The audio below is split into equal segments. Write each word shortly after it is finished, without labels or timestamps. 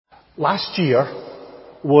Last year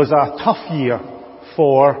was a tough year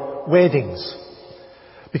for weddings.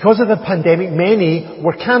 Because of the pandemic, many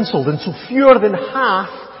were cancelled, and so fewer than half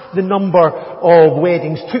the number of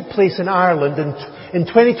weddings took place in Ireland in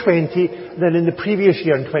 2020 than in the previous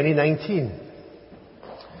year in 2019.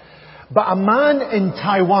 But a man in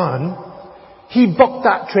Taiwan, he bucked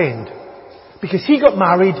that trend because he got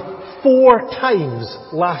married 4 times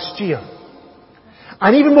last year.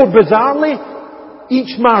 And even more bizarrely,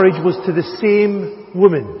 each marriage was to the same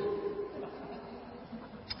woman.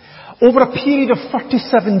 Over a period of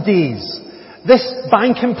 37 days, this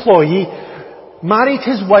bank employee married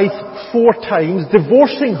his wife 4 times,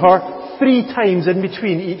 divorcing her 3 times in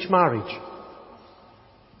between each marriage.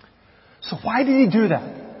 So why did he do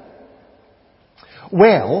that?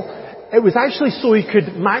 Well, it was actually so he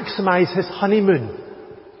could maximize his honeymoon.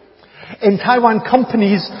 In Taiwan,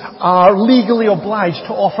 companies are legally obliged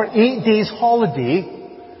to offer 8 days holiday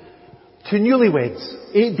to newlyweds.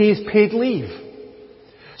 8 days paid leave.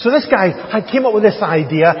 So this guy had came up with this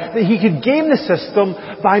idea that he could game the system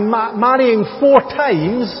by marrying 4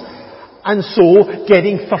 times and so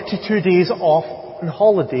getting 32 days off on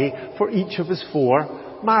holiday for each of his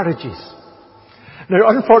 4 marriages. Now,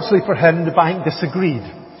 unfortunately for him, the bank disagreed.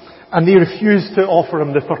 And they refused to offer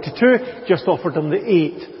him the 32, just offered him the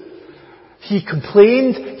 8. He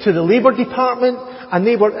complained to the Labour Department, and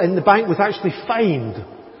the bank was actually fined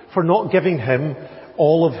for not giving him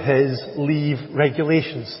all of his leave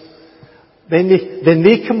regulations. Then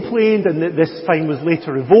they complained, and this fine was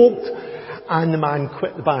later revoked, and the man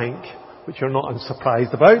quit the bank, which you're not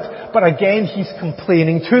unsurprised about. But again, he's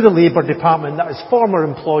complaining to the Labour Department that his former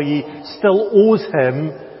employee still owes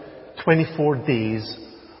him 24 days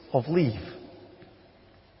of leave.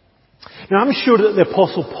 Now, I'm sure that the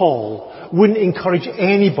Apostle Paul wouldn't encourage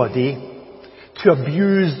anybody to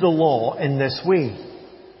abuse the law in this way.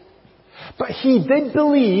 But he did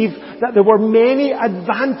believe that there were many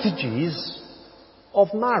advantages of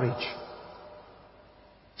marriage.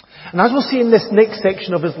 And as we'll see in this next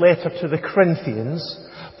section of his letter to the Corinthians,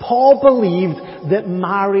 Paul believed that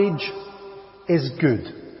marriage is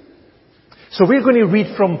good. So we're going to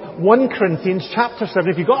read from 1 Corinthians chapter 7.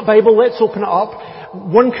 If you've got a Bible, let's open it up.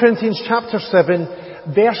 1 Corinthians chapter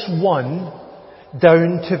 7, verse 1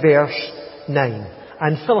 down to verse 9.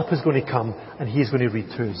 And Philip is going to come and he's going to read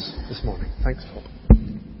to us this morning. Thanks, Philip.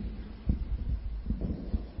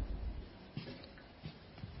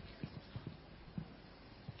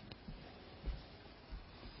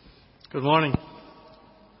 Good morning.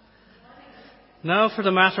 Now for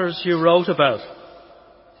the matters you wrote about.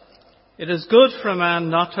 It is good for a man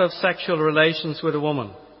not to have sexual relations with a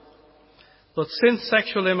woman. But since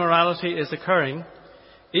sexual immorality is occurring,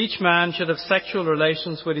 each man should have sexual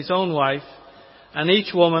relations with his own wife, and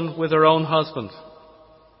each woman with her own husband.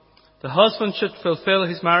 The husband should fulfill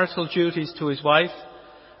his marital duties to his wife,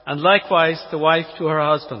 and likewise the wife to her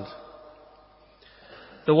husband.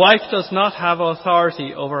 The wife does not have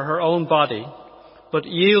authority over her own body, but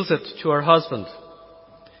yields it to her husband.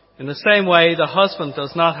 In the same way, the husband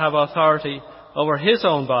does not have authority over his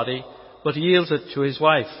own body, but yields it to his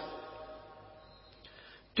wife.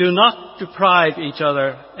 Do not deprive each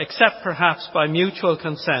other, except perhaps by mutual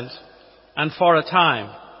consent, and for a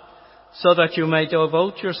time, so that you may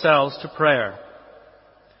devote yourselves to prayer.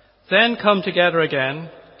 Then come together again,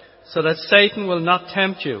 so that Satan will not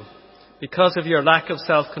tempt you, because of your lack of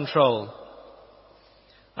self-control.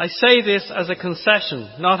 I say this as a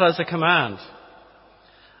concession, not as a command.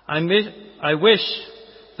 I wish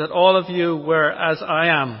that all of you were as I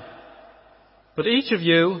am. But each of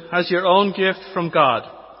you has your own gift from God.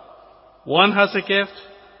 One has a gift,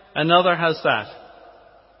 another has that.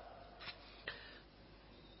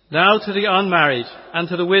 Now to the unmarried and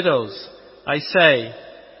to the widows, I say,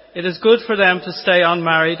 it is good for them to stay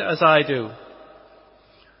unmarried as I do.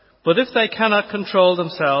 But if they cannot control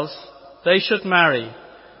themselves, they should marry,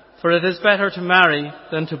 for it is better to marry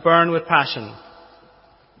than to burn with passion.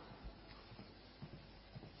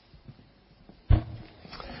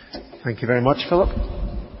 Thank you very much, Philip,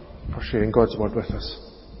 for sharing God's word with us.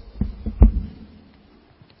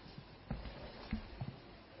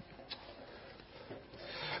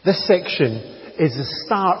 This section is the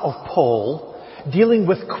start of Paul dealing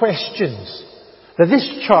with questions that this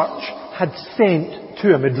church had sent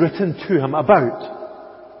to him, had written to him about.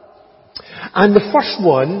 And the first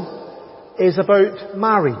one is about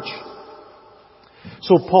marriage.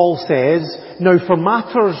 So Paul says, now for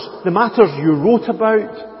the matters you wrote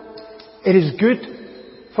about, it is good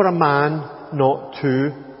for a man not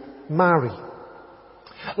to marry.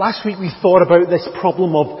 Last week we thought about this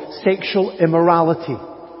problem of sexual immorality.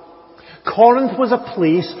 Corinth was a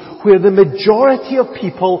place where the majority of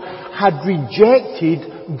people had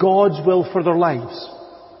rejected God's will for their lives.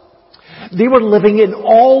 They were living in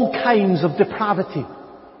all kinds of depravity.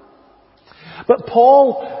 But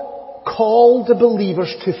Paul called the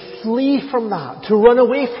believers to flee from that, to run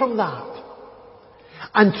away from that,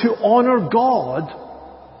 and to honour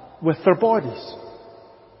God with their bodies.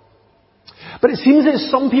 But it seems that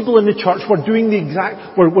some people in the church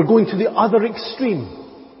were were going to the other extreme.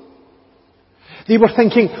 They were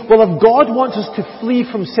thinking, well, if God wants us to flee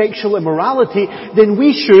from sexual immorality, then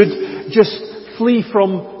we should just flee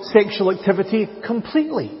from sexual activity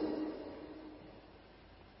completely.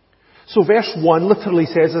 So verse 1 literally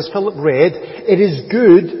says, as Philip read, it is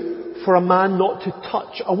good for a man not to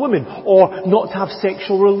touch a woman, or not to have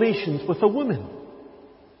sexual relations with a woman.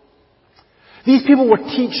 These people were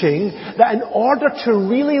teaching that in order to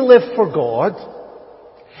really live for God,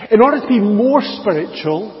 in order to be more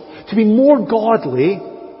spiritual, to be more godly,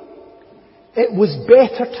 it was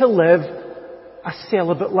better to live a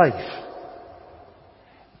celibate life,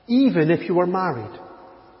 even if you were married.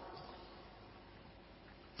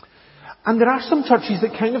 And there are some churches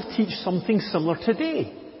that kind of teach something similar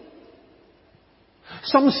today.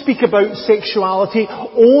 Some speak about sexuality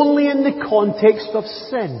only in the context of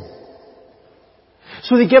sin.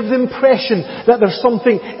 So they give the impression that there's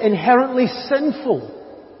something inherently sinful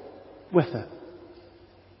with it.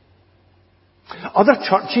 Other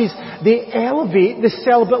churches, they elevate the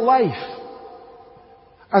celibate life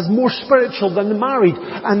as more spiritual than the married.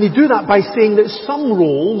 And they do that by saying that some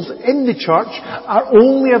roles in the church are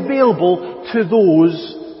only available to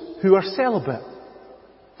those who are celibate.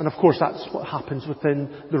 And of course that's what happens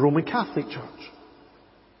within the Roman Catholic Church.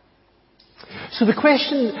 So the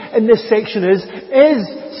question in this section is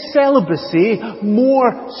celibacy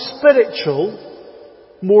more spiritual,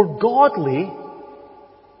 more godly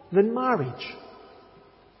than marriage?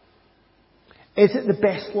 Is it the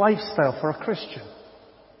best lifestyle for a Christian?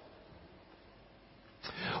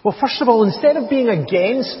 Well, first of all, instead of being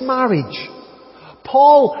against marriage,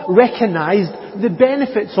 Paul recognized the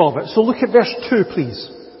benefits of it. So look at verse 2, please.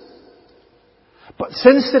 But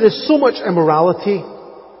since there is so much immorality,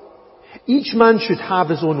 each man should have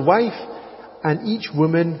his own wife, and each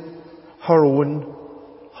woman her own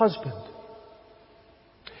husband.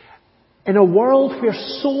 In a world where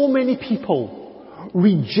so many people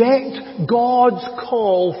reject God's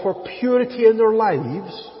call for purity in their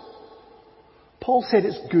lives, Paul said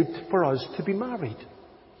it's good for us to be married.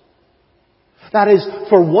 That is,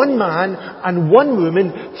 for one man and one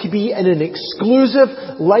woman to be in an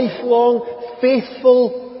exclusive, lifelong,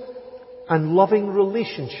 faithful and loving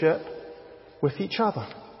relationship with each other.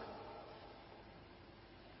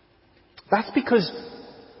 That's because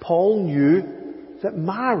Paul knew that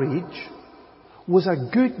marriage was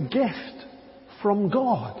a good gift from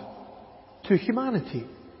God to humanity.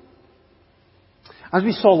 As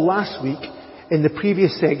we saw last week in the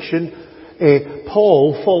previous section,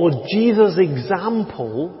 Paul followed Jesus'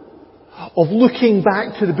 example of looking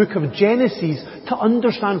back to the book of Genesis to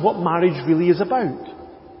understand what marriage really is about.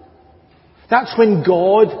 That's when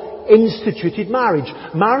God instituted marriage.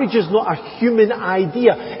 Marriage is not a human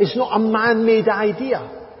idea. It's not a man-made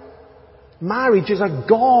idea. Marriage is a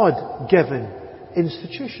God-given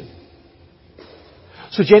institution.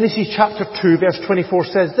 So Genesis chapter 2 verse 24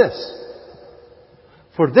 says this: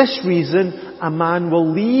 for this reason a man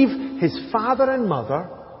will leave his father and mother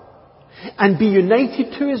and be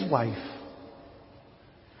united to his wife,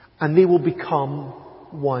 and they will become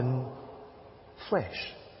one flesh.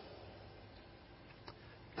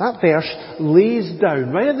 That verse lays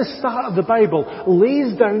down, right at the start of the Bible,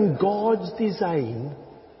 lays down God's design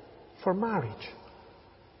for marriage.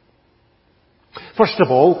 First of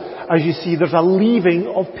all, as you see, there's a leaving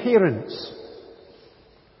of parents.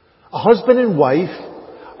 A husband and wife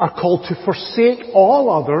are called to forsake all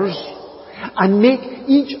others and make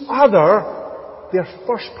each other their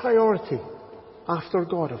first priority, after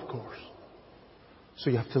God, of course. So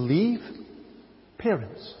you have to leave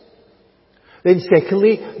parents. Then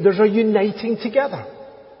secondly, there's a uniting together.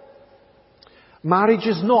 Marriage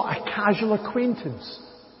is not a casual acquaintance.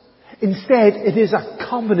 Instead, it is a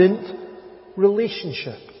covenant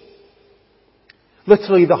relationship.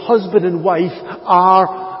 Literally, the husband and wife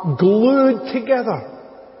are glued together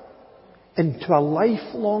into a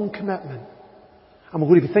lifelong commitment. And we're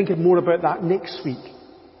going to be thinking more about that next week.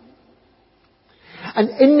 And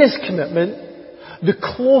in this commitment, the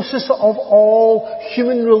closest of all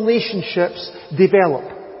human relationships develop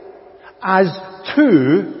as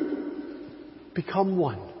two become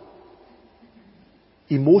one.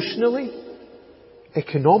 Emotionally,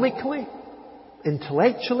 economically,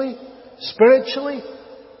 intellectually, spiritually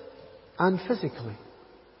and physically.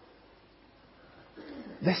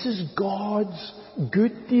 This is God's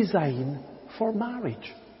good design for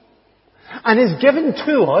marriage. And is given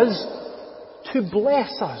to us to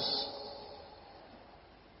bless us.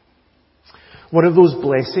 One of those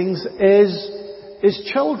blessings is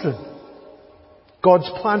children. God's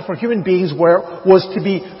plan for human beings was to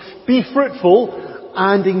be fruitful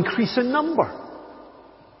and increase in number.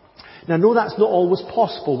 Now I know that's not always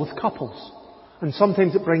possible with couples. And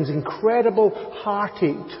sometimes it brings incredible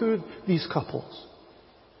heartache to these couples.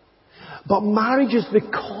 But marriage is the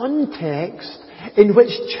context in which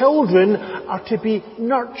children are to be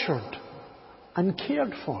nurtured and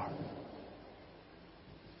cared for.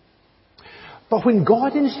 But when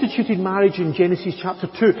God instituted marriage in Genesis chapter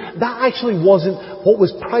 2, that actually wasn't what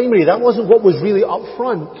was primary. That wasn't what was really up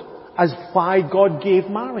front as why God gave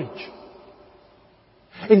marriage.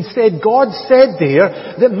 Instead, God said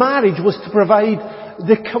there that marriage was to provide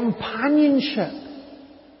the companionship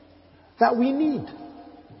that we need.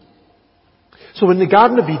 So in the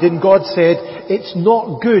Garden of Eden, God said, it's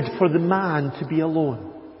not good for the man to be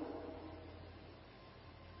alone.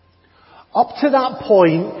 Up to that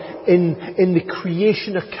point in the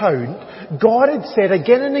creation account, God had said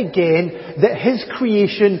again and again that His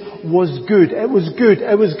creation was good. It was good.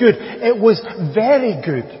 It was good. It was very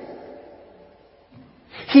good.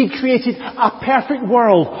 He created a perfect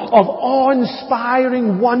world of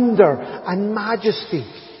awe-inspiring wonder and majesty.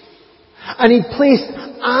 And He placed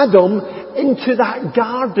Adam into that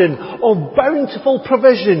garden of bountiful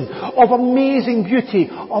provision, of amazing beauty,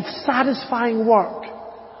 of satisfying work,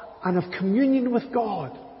 and of communion with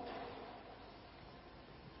God.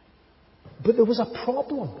 But there was a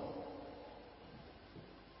problem.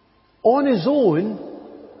 On his own,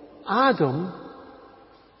 Adam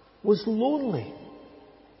was lonely.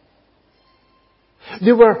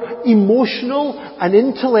 There were emotional and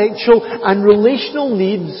intellectual and relational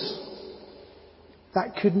needs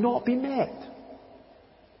that could not be met.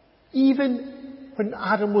 Even when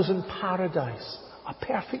Adam was in paradise, a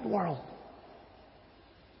perfect world.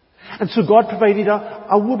 And so God provided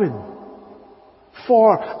a woman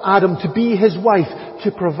for Adam to be his wife,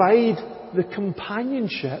 to provide the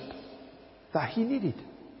companionship that he needed.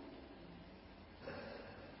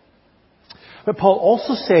 But Paul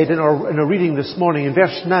also said in our reading this morning in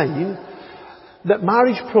verse 9 that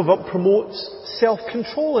marriage promotes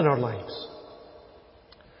self-control in our lives.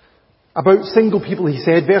 About single people, he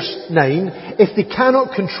said, verse 9, if they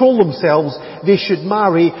cannot control themselves, they should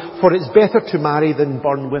marry, for it's better to marry than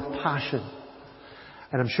burn with passion.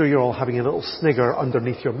 And I'm sure you're all having a little snigger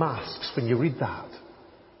underneath your masks when you read that.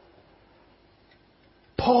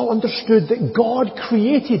 Paul understood that God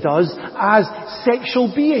created us as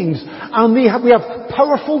sexual beings, and we have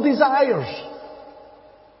powerful desires.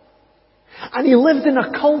 And he lived in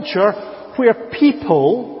a culture where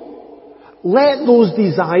people let those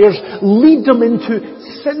desires lead them into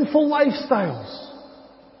sinful lifestyles.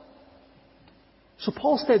 So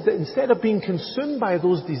Paul said that instead of being consumed by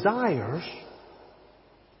those desires,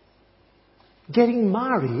 getting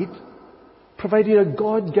married provided a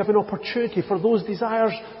God-given opportunity for those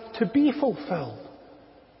desires to be fulfilled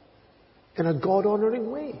in a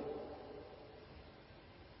God-honouring way.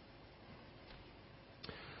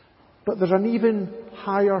 But there's an even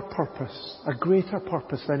higher purpose, a greater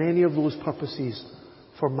purpose than any of those purposes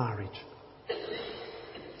for marriage.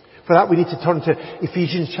 For that we need to turn to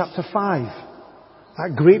Ephesians chapter 5.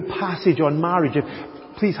 That great passage on marriage.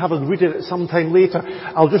 Please have a read it sometime later.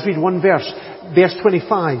 I'll just read one verse. Verse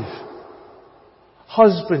 25.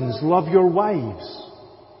 Husbands, love your wives,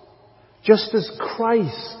 just as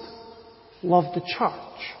Christ loved the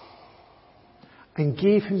church and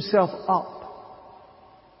gave himself up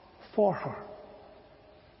for her.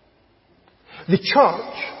 The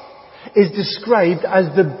church is described as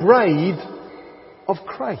the bride of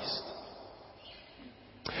Christ.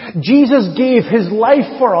 Jesus gave his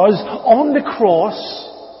life for us on the cross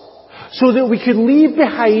so that we could leave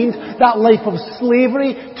behind that life of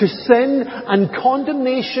slavery to sin and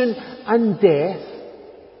condemnation and death.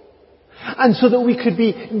 And so that we could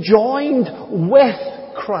be joined with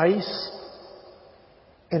Christ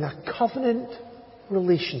in a covenant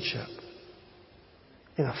relationship.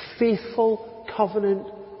 In a faithful covenant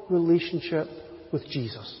relationship with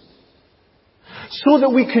Jesus. So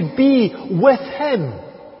that we could be with him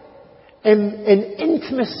in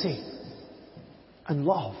intimacy and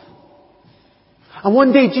love. And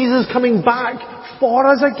one day Jesus is coming back for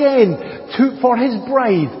us again, for his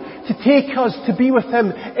bride, to take us to be with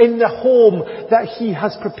him in the home that he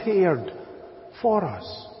has prepared for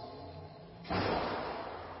us.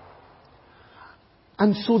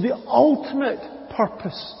 And so the ultimate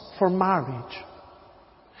purpose for marriage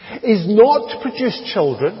is not to produce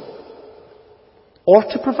children, or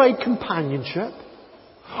to provide companionship,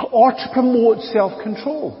 or to promote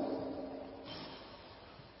self-control.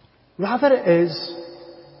 Rather it is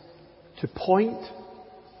to point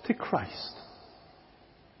to Christ.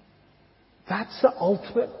 That's the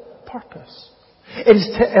ultimate purpose. It is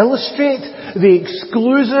to illustrate the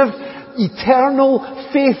exclusive, eternal,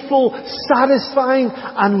 faithful, satisfying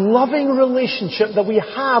and loving relationship that we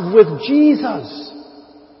have with Jesus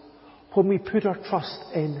when we put our trust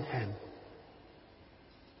in Him.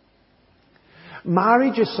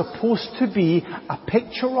 Marriage is supposed to be a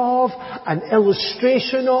picture of, an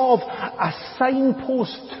illustration of, a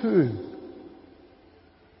signpost to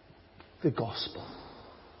the gospel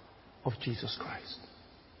of Jesus Christ.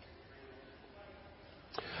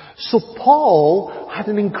 So Paul had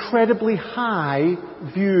an incredibly high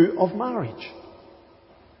view of marriage.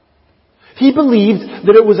 He believed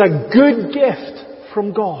that it was a good gift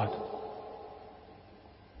from God.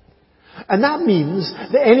 And that means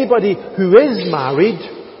that anybody who is married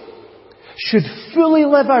should fully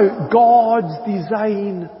live out God's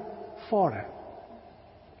design for it.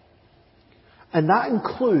 And that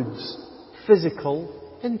includes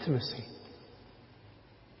physical intimacy.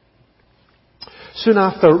 Soon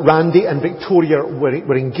after Randy and Victoria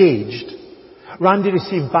were engaged, Randy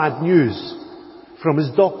received bad news from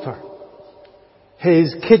his doctor.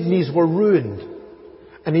 His kidneys were ruined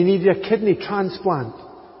and he needed a kidney transplant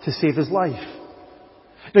to save his life.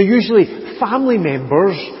 Now usually family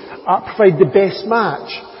members provide the best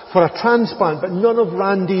match for a transplant, but none of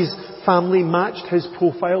Randy's family matched his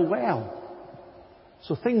profile well.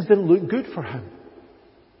 So things didn't look good for him.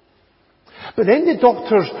 But then the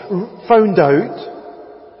doctors found out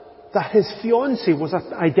that his fiancée was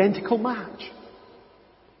an identical match.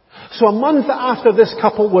 So a month after this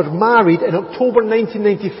couple were married, in October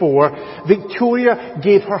 1994, Victoria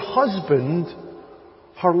gave her husband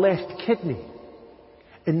her left kidney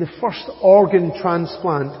in the first organ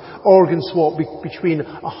swap between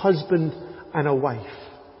a husband and a wife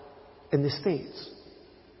in the States.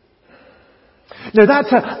 Now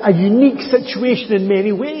that's a unique situation in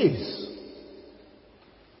many ways.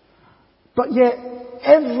 But yet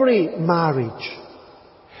every marriage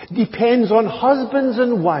depends on husbands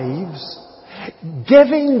and wives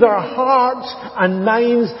giving their hearts and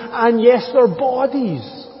minds and yes, their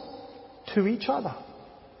bodies to each other.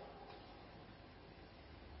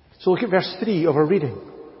 So look at verse 3 of our reading.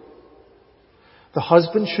 The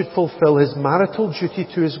husband should fulfill his marital duty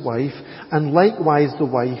to his wife, and likewise the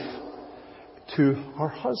wife to her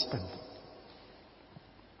husband.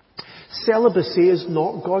 Celibacy is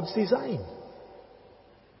not God's design.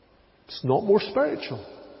 It's not more spiritual.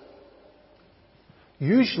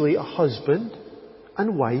 Usually a husband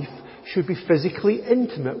and wife should be physically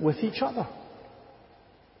intimate with each other.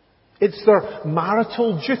 It's their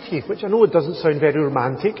marital duty, which I know it doesn't sound very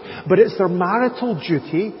romantic, but it's their marital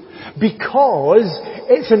duty because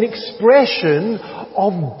it's an expression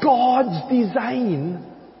of God's design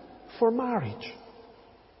for marriage.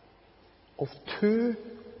 Of two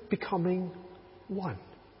becoming one.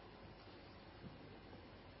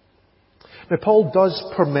 Now Paul does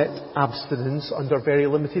permit abstinence under very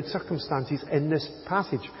limited circumstances in this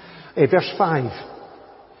passage. Verse 5.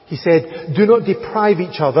 He said, do not deprive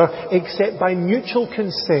each other except by mutual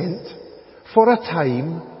consent for a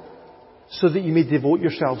time so that you may devote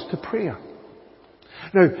yourselves to prayer.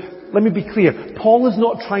 Now, let me be clear. Paul is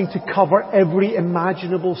not trying to cover every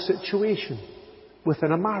imaginable situation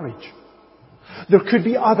within a marriage. There could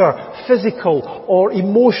be other physical or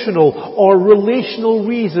emotional or relational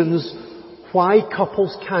reasons why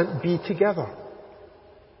couples can't be together.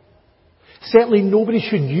 Certainly nobody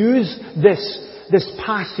should use this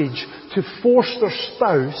passage to force their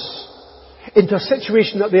spouse into a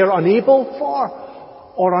situation that they are unable for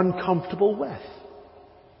or uncomfortable with.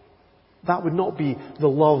 That would not be the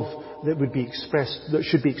love that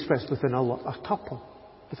should be expressed within a couple,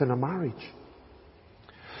 within a marriage.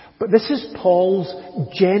 But this is Paul's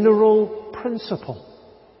general principle.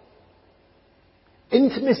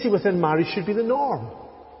 Intimacy within marriage should be the norm.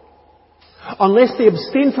 Unless they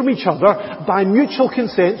abstain from each other by mutual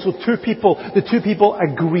consent, so the two people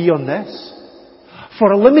agree on this,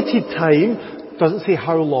 for a limited time, doesn't say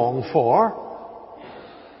how long for,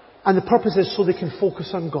 and the purpose is so they can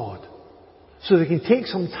focus on God. So they can take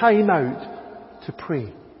some time out to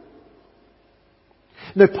pray.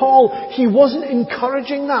 Now Paul, he wasn't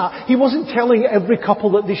encouraging that. He wasn't telling every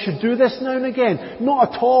couple that they should do this now and again.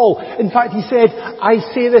 Not at all. In fact, he said, I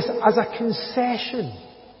say this as a concession.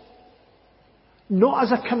 Not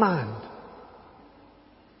as a command.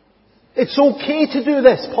 It's okay to do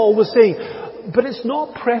this, Paul was saying, but it's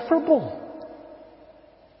not preferable.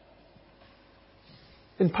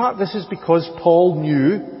 In part, this is because Paul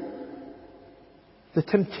knew the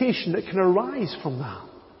temptation that can arise from that.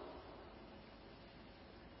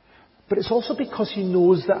 But it's also because he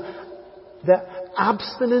knows that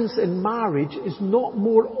abstinence in marriage is not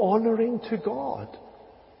more honouring to God.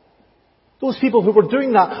 Those people who were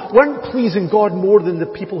doing that weren't pleasing God more than the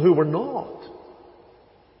people who were not.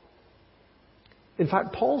 In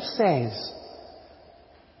fact, Paul says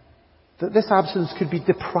that this abstinence could be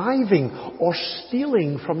depriving or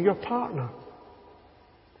stealing from your partner.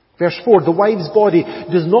 Verse 4, the wife's body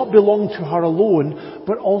does not belong to her alone,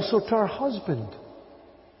 but also to her husband.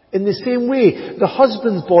 In the same way, the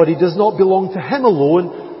husband's body does not belong to him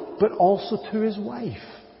alone, but also to his wife.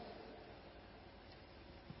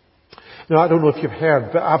 Now, I don't know if you've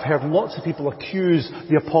heard, but I've heard lots of people accuse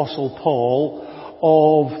the Apostle Paul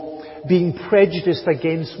of being prejudiced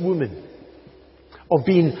against women, of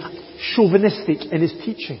being chauvinistic in his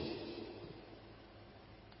teaching.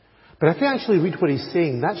 But if you actually read what he's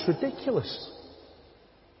saying, that's ridiculous.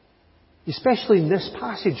 Especially in this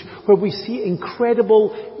passage where we see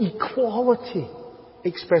incredible equality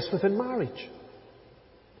expressed within marriage.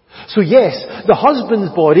 So yes, the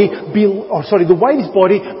wife's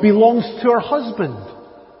body belongs to her husband.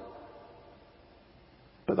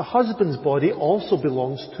 But the husband's body also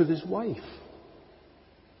belongs to his wife.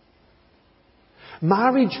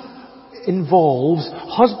 Marriage involves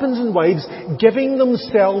husbands and wives giving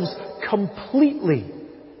themselves completely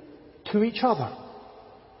to each other.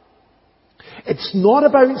 It's not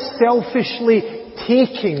about selfishly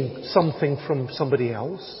taking something from somebody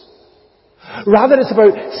else. Rather, it's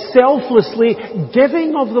about selflessly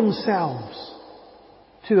giving of themselves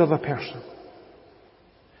to the other person.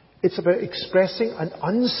 It's about expressing an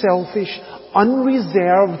unselfish,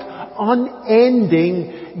 unreserved,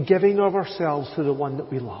 unending giving of ourselves to the one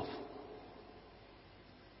that we love.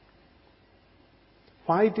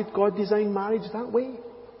 Why did God design marriage that way?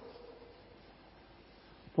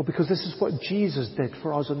 Well, because this is what Jesus did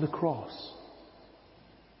for us on the cross.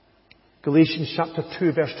 Galatians chapter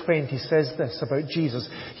 2 verse 20 says this about Jesus.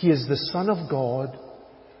 He is the Son of God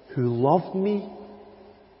who loved me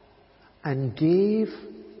and gave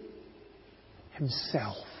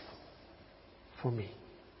himself for me.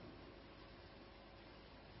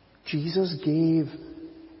 Jesus gave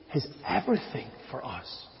his everything for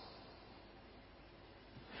us.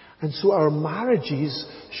 And so our marriages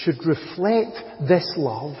should reflect this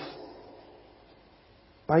love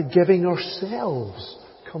by giving ourselves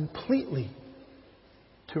completely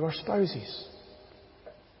to our spouses.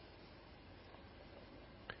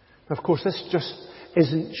 Now, of course, this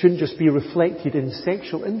shouldn't just be reflected in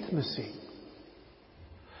sexual intimacy.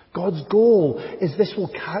 God's goal is this will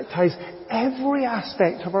characterize every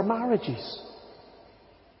aspect of our marriages.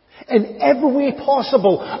 In every way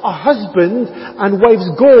possible, a husband and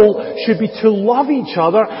wife's goal should be to love each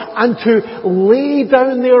other and to lay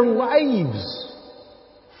down their lives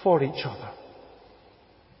for each other.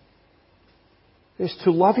 It's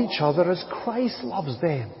to love each other as Christ loves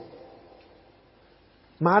them.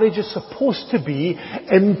 Marriage is supposed to be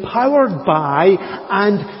empowered by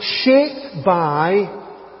and shaped by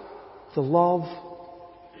the love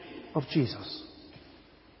of Jesus.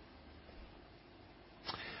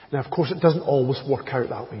 Now, of course, it doesn't always work out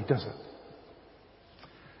that way, does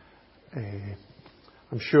it?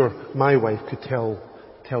 I'm sure my wife could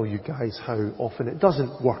tell you guys how often it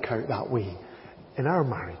doesn't work out that way in our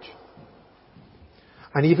marriage.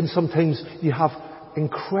 And even sometimes you have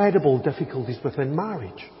incredible difficulties within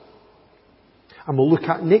marriage. And we'll look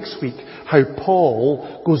at next week how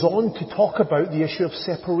Paul goes on to talk about the issue of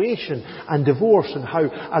separation and divorce and how,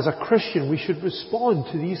 as a Christian, we should respond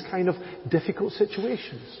to these kind of difficult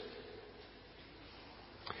situations.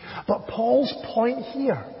 But Paul's point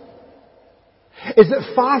here is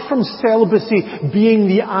that far from celibacy being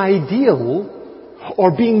the ideal,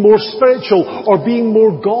 or being more spiritual, or being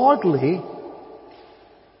more godly,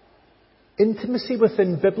 intimacy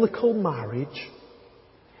within biblical marriage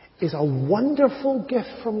is a wonderful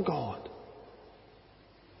gift from God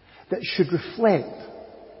that should reflect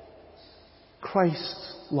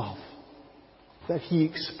Christ's love that He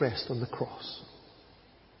expressed on the cross.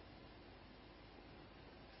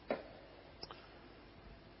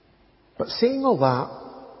 But saying all that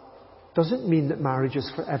doesn't mean that marriage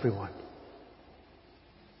is for everyone.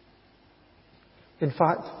 In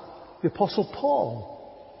fact, the Apostle Paul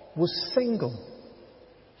was single.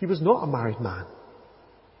 He was not a married man.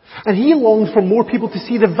 And he longed for more people to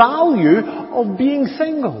see the value of being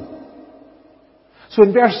single. So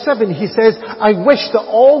in verse 7 he says, I wish that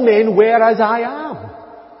all men were as I am.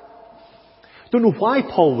 Don't know why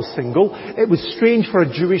Paul was single. It was strange for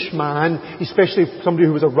a Jewish man, especially somebody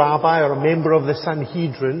who was a rabbi or a member of the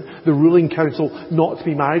Sanhedrin, the ruling council, not to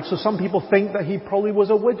be married. So some people think that he probably was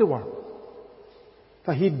a widower.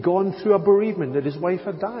 That he'd gone through a bereavement, that his wife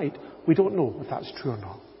had died. We don't know if that's true or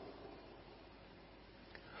not.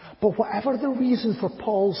 But whatever the reason for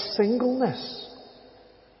Paul's singleness,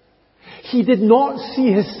 he did not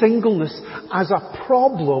see his singleness as a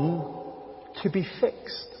problem to be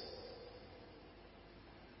fixed.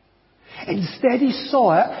 Instead, he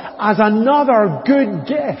saw it as another good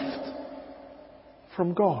gift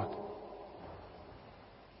from God.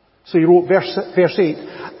 So he wrote verse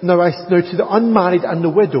 8, Now to the unmarried and the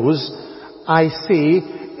widows, I say,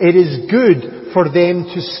 it is good for them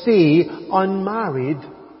to stay unmarried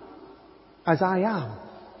as I am.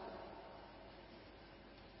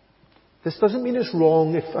 This doesn't mean it's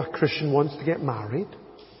wrong if a Christian wants to get married.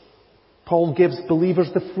 Paul gives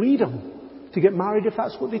believers the freedom to get married if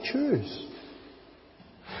that's what they choose.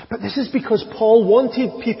 But this is because Paul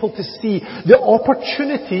wanted people to see the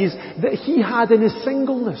opportunities that he had in his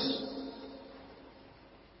singleness,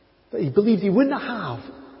 that he believed he wouldn't have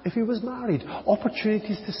if he was married.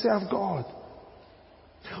 Opportunities to serve God.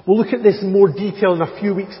 We'll look at this in more detail in a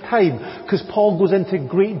few weeks' time, because Paul goes into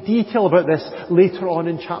great detail about this later on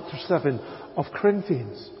in chapter 7 of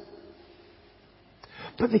Corinthians.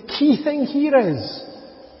 But the key thing here is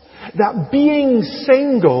that being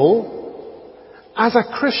single as a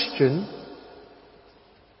Christian,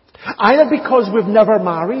 either because we've never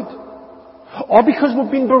married, or because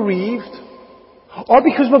we've been bereaved, or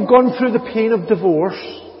because we've gone through the pain of divorce,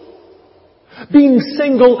 being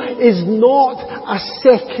single is not a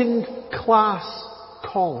second-class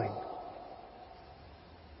calling.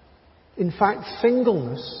 In fact,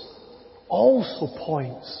 singleness also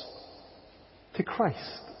points to Christ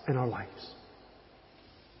in our lives.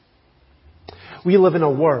 We live in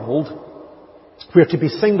a world where to be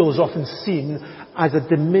single is often seen as a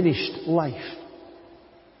diminished life.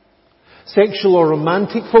 Sexual or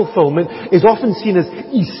romantic fulfillment is often seen as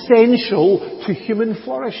essential to human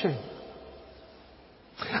flourishing.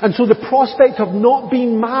 And so the prospect of not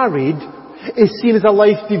being married is seen as a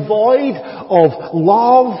life devoid of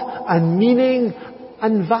love and meaning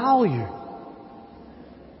and value.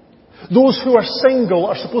 Those who are single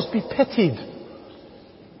are supposed to be pitied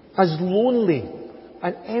as lonely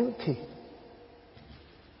and empty.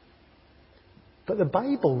 But the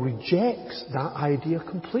Bible rejects that idea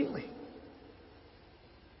completely.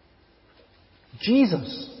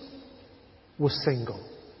 Jesus was single.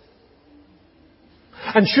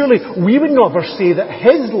 And surely we would never say that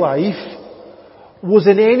his life was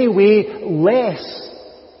in any way less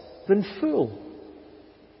than full.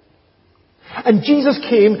 And Jesus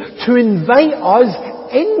came to invite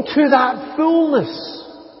us into that fullness,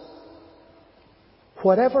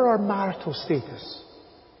 whatever our marital status.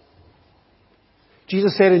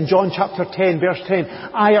 Jesus said in John chapter 10, verse 10,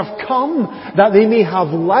 I have come that they may have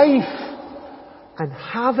life and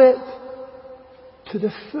have it to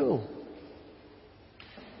the full.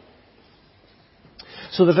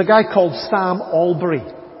 So there's a guy called Sam Albury.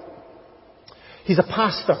 He's a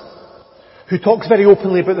pastor who talks very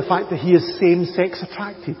openly about the fact that he is same-sex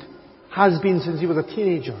attracted. Has been since he was a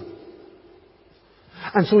teenager.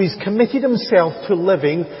 And so he's committed himself to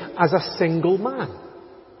living as a single man,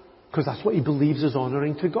 because that's what he believes is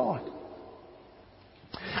honouring to God.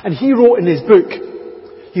 And he wrote in his book,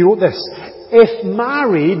 he wrote this, if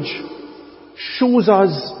marriage shows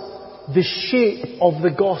us the shape of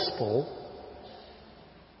the gospel,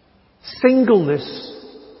 singleness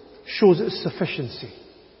shows its sufficiency.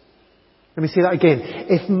 Let me say that again.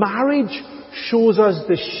 If marriage shows us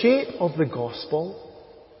the shape of the gospel,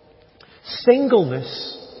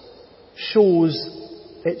 singleness shows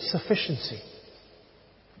its sufficiency.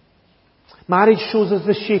 Marriage shows us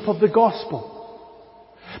the shape of the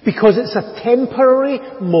gospel. Because it's a temporary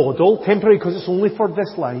model, temporary because it's only for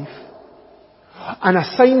this life, and a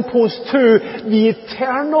signpost to the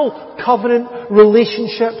eternal covenant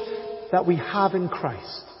relationship that we have in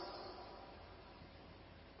Christ.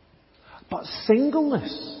 But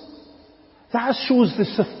singleness, that shows the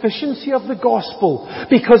sufficiency of the gospel,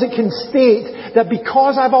 because it can state that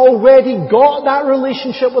because I've already got that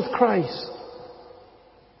relationship with Christ,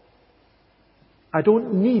 I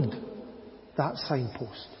don't need that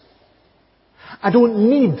signpost. I don't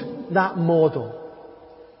need that model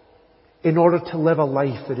in order to live a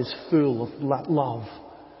life that is full of love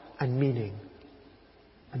and meaning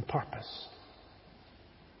and purpose.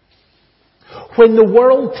 When the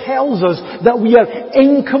world tells us that we are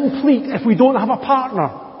incomplete if we don't have a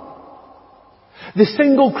partner, the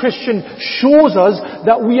single Christian shows us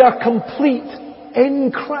that we are complete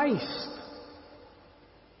in Christ.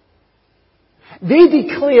 They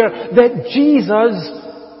declare that Jesus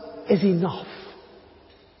is enough,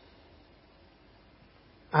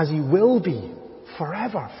 as He will be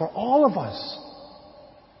forever for all of us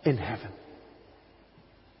in heaven.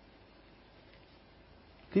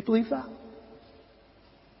 Do you believe that?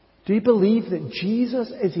 Do you believe that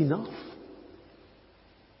Jesus is enough?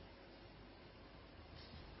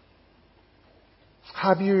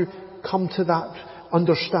 Have you come to that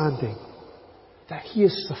understanding that He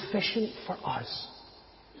is sufficient for us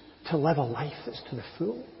to live a life that's to the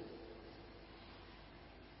full?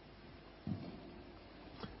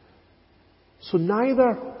 So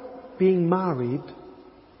neither being married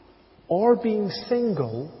or being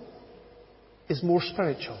single is more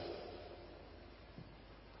spiritual.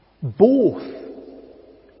 Both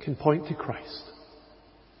can point to Christ.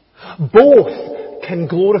 Both can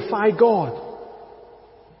glorify God.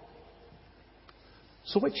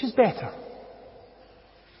 So which is better?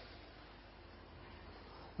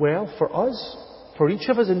 Well, for us, for each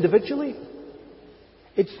of us individually,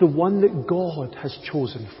 it's the one that God has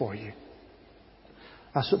chosen for you.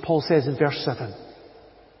 That's what Paul says in verse 7.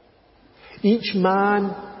 Each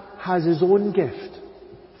man has his own gift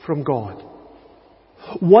from God.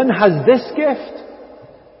 One has this gift,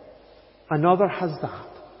 another has that.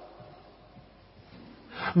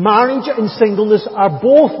 Marriage and singleness are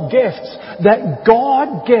both gifts that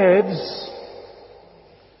God gives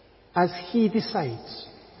as He decides.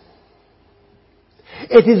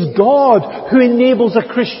 It is God who enables a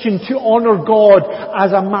Christian to honour God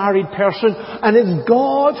as a married person, and it's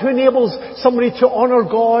God who enables somebody to honour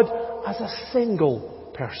God as a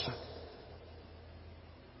single person.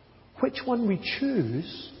 Which one we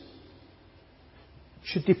choose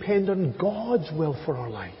should depend on God's will for our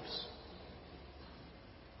lives.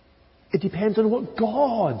 It depends on what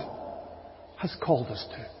God has called us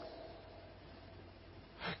to.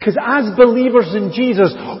 Because as believers in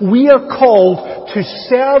Jesus, we are called to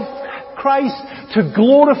serve Christ, to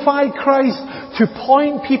glorify Christ, to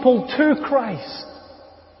point people to Christ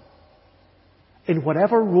in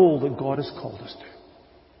whatever role that God has called us to.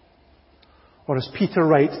 Or as Peter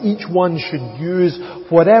writes, each one should use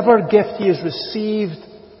whatever gift he has received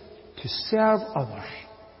to serve others,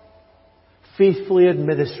 faithfully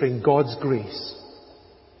administering God's grace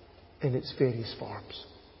in its various forms.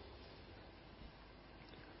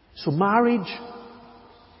 So marriage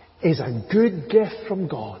is a good gift from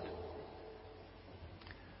God.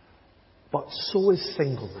 But so is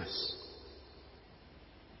singleness.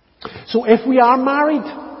 So if we are married,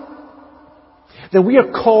 then we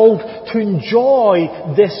are called to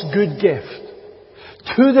enjoy this good gift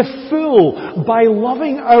to the full by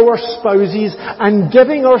loving our spouses and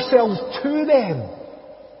giving ourselves to them.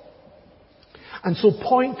 And so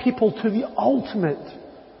point people to the ultimate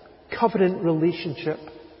covenant relationship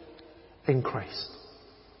in Christ.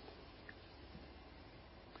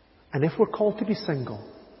 And if we're called to be single,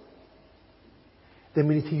 then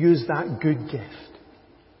we need to use that good gift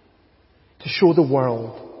to show the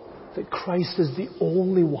world that Christ is the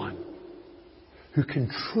only one who can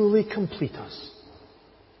truly complete us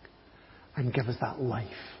and give us that life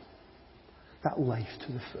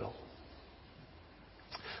to the full.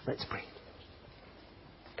 Let's pray.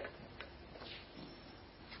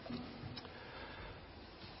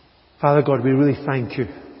 Father God, we really thank you.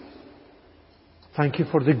 Thank you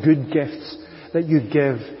for the good gifts that you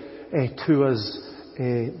give to us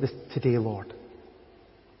today, Lord.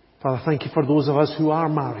 Father, thank you for those of us who are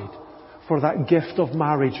married, for that gift of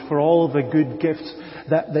marriage, for all of the good gifts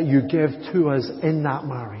that you give to us in that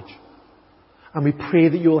marriage. And we pray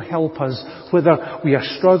that you'll help us, whether we are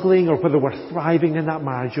struggling or whether we're thriving in that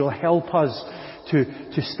marriage, you'll help us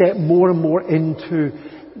to step more and more into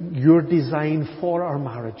your design for our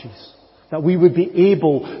marriages. That we would be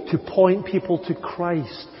able to point people to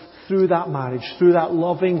Christ through that marriage, through that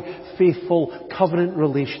loving, faithful, covenant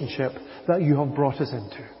relationship that you have brought us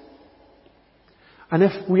into. And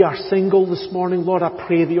if we are single this morning, Lord, I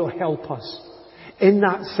pray that you'll help us in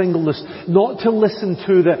that singleness, not to listen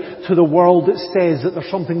to the world that says that there's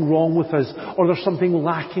something wrong with us or there's something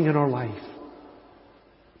lacking in our life.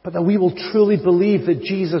 But that we will truly believe that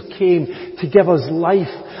Jesus came to give us life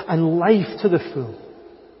and life to the full.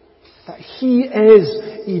 That He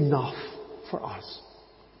is enough for us.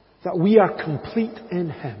 That we are complete in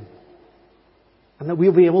Him. And that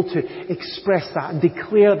we'll be able to express that and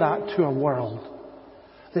declare that to our world.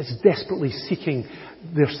 that's desperately seeking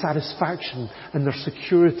their satisfaction and their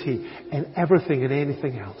security in everything and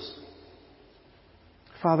anything else.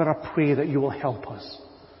 Father, I pray that you will help us.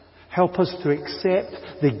 Help us to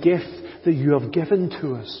accept the gift that you have given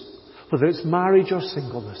to us, whether it's marriage or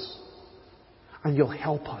singleness. And you'll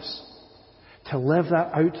help us to live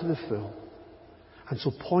that out to the full. And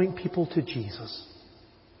so point people to Jesus,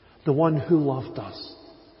 the one who loved us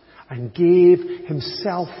and gave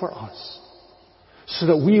himself for us, so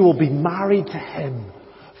that we will be married to him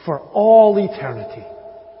for all eternity.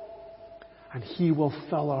 And he will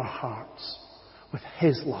fill our hearts with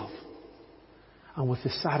his love and with the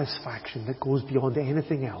satisfaction that goes beyond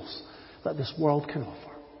anything else that this world can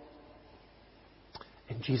offer.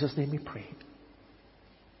 In Jesus' name we pray.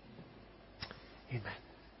 Amen.